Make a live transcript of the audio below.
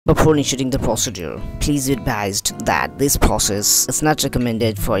Before initiating the procedure, please be advised that this process is not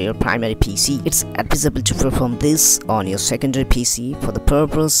recommended for your primary PC. It's advisable to perform this on your secondary PC for the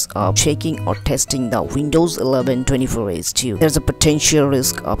purpose of checking or testing the Windows 11 24H2. There's a potential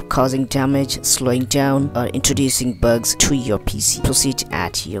risk of causing damage, slowing down, or introducing bugs to your PC. Proceed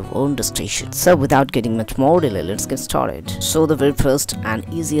at your own discretion. So without getting much more delay, let's get started. So the very first and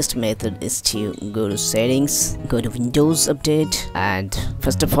easiest method is to go to settings, go to Windows Update, and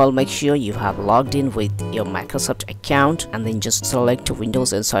first of all make sure you have logged in with your Microsoft account, and then just select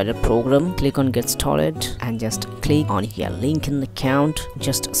Windows Insider program, click on get started, and just click on here link in account.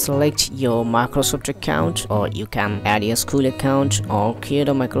 Just select your Microsoft account, or you can add your school account or create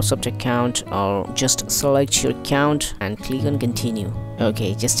a Microsoft account, or just select your account and click on continue.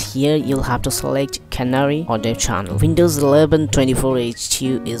 Okay, just here you'll have to select Canary or Dev channel. Windows 11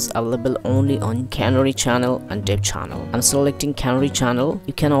 24H2 is available only on Canary channel and Dev channel. I'm selecting Canary channel.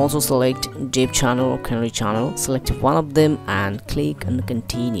 You can also select Dev channel or Canary channel. Select one of them and click on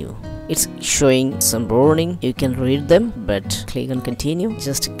continue. It's showing some warning, you can read them, but click on continue.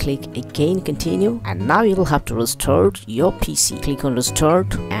 Just click again continue, and now you will have to restart your PC. Click on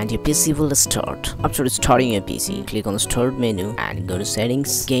restart and your PC will restart. After restarting your PC, click on the start menu and go to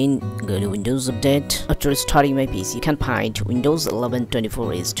settings. Again go to Windows Update. After restarting my PC, you can find Windows 11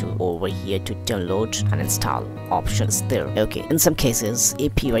 24H2 over here to download and install option is there. Okay, in some cases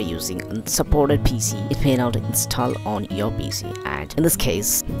if you are using unsupported PC, it may not install on your PC, and in this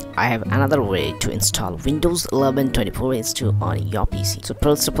case I have another way to install Windows 11 24H2 on your PC. So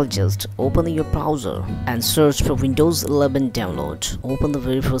first of all, just open your browser and search for Windows 11 download. Open the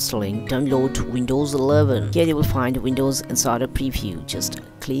very first link, download Windows 11. Here you will find Windows Insider Preview. Just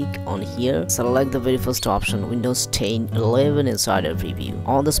click on here, select the very first option, Windows 10 11 Insider Preview.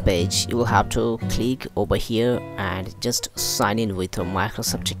 On this page you will have to click over here and just sign in with your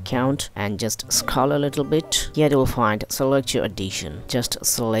Microsoft account, and just scroll a little bit. Here you will find select your edition. Just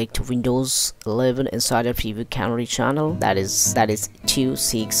select Windows 11 Insider Preview Canary channel, that is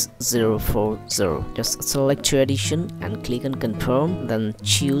 26040. Just select your edition and click on confirm, then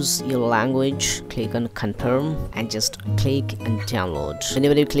choose your language, click on confirm, and just click on download.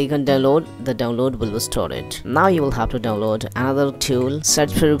 Whenever you click on download, the download will be started. Now you will have to download another tool,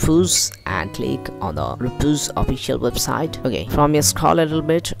 search for repos and click on the repos official website. Okay, from here scroll a little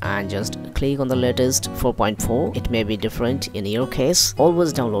bit and just click on the latest 4.4. It may be different in your case.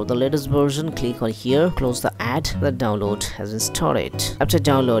 Always download the latest version. Click on here, close the ad. The download has been started. After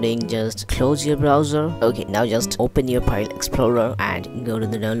downloading, just close your browser. Okay, now just open your file explorer and go to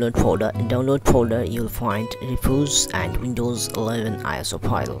the download folder. In download folder you'll find repos and Windows 11 ISO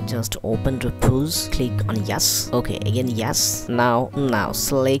file. Just open repos, click on yes. Okay, again yes. Now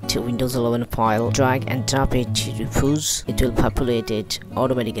select Windows 11 file, drag and drop it to repos. It will populate it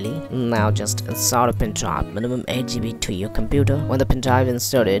automatically. Now just insert a pen drive, minimum 8 GB to your computer. When the pen drive is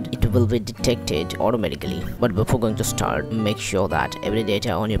inserted, it will be detected automatically. But before going to start, make sure that every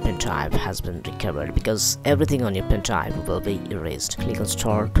data on your pen drive has been recovered, because everything on your pen drive will be erased. Click on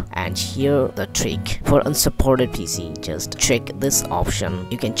start, and here the trick for unsupported PC, just check this option.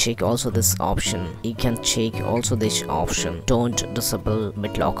 You can check also this option. You can check also this option. Don't disable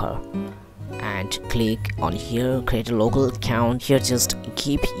BitLocker. And click on here, create a local account. Here just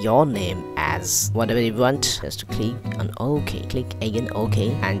keep your name as whatever you want. Just click on OK, click again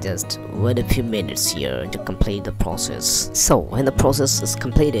OK, and just wait a few minutes here to complete the process. So when the process is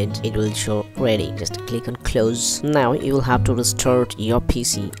completed, it will show ready. Just click on close. Now you will have to restart your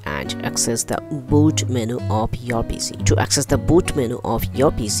PC and access the boot menu of your PC. To access the boot menu of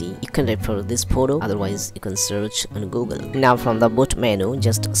your PC, you can refer to this photo, otherwise you can search on Google. Now from the boot menu,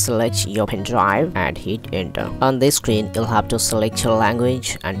 just select your pen drive and hit enter. On this screen you'll have to select your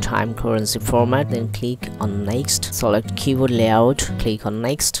language and time currency format, then click on next. Select keyboard layout, click on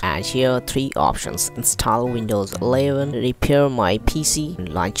next, and here are 3 options: install Windows 11, repair my PC, and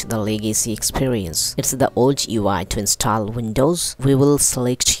launch the legacy experience. It's the old UI to install Windows. We will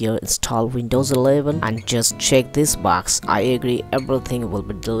select here install Windows 11 and just check this box. I agree everything will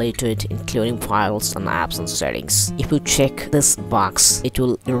be deleted, including files and apps and settings. If you check this box, it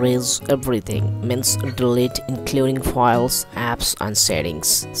will erase everything, means delete including files, apps and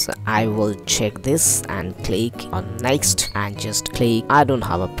settings. So I will check this and click on next, and just click I don't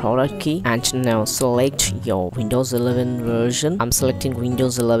have a product key, and now select your Windows 11 version. I'm selecting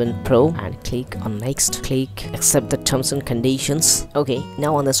Windows 11 Pro and click on next. Click accept the terms and conditions. Okay,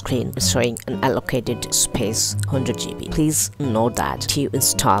 now on the screen it's showing an allocated space 100 GB. Please note that to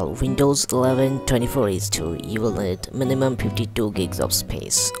install Windows 11 24H2 you will need minimum 52 gigs of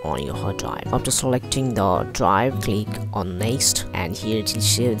space on your hard drive. After selecting the drive, click on next, and here it will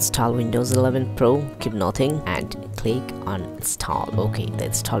show install Windows 11 Pro. Keep nothing and click on install. Okay, the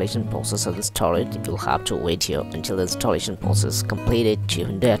installation process has started. You'll have to wait here until the installation process completed to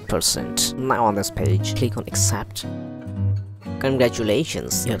 100%. Now on this page, click on accept.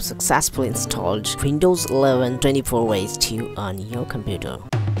 Congratulations, you have successfully installed Windows 11 24H2 on your computer.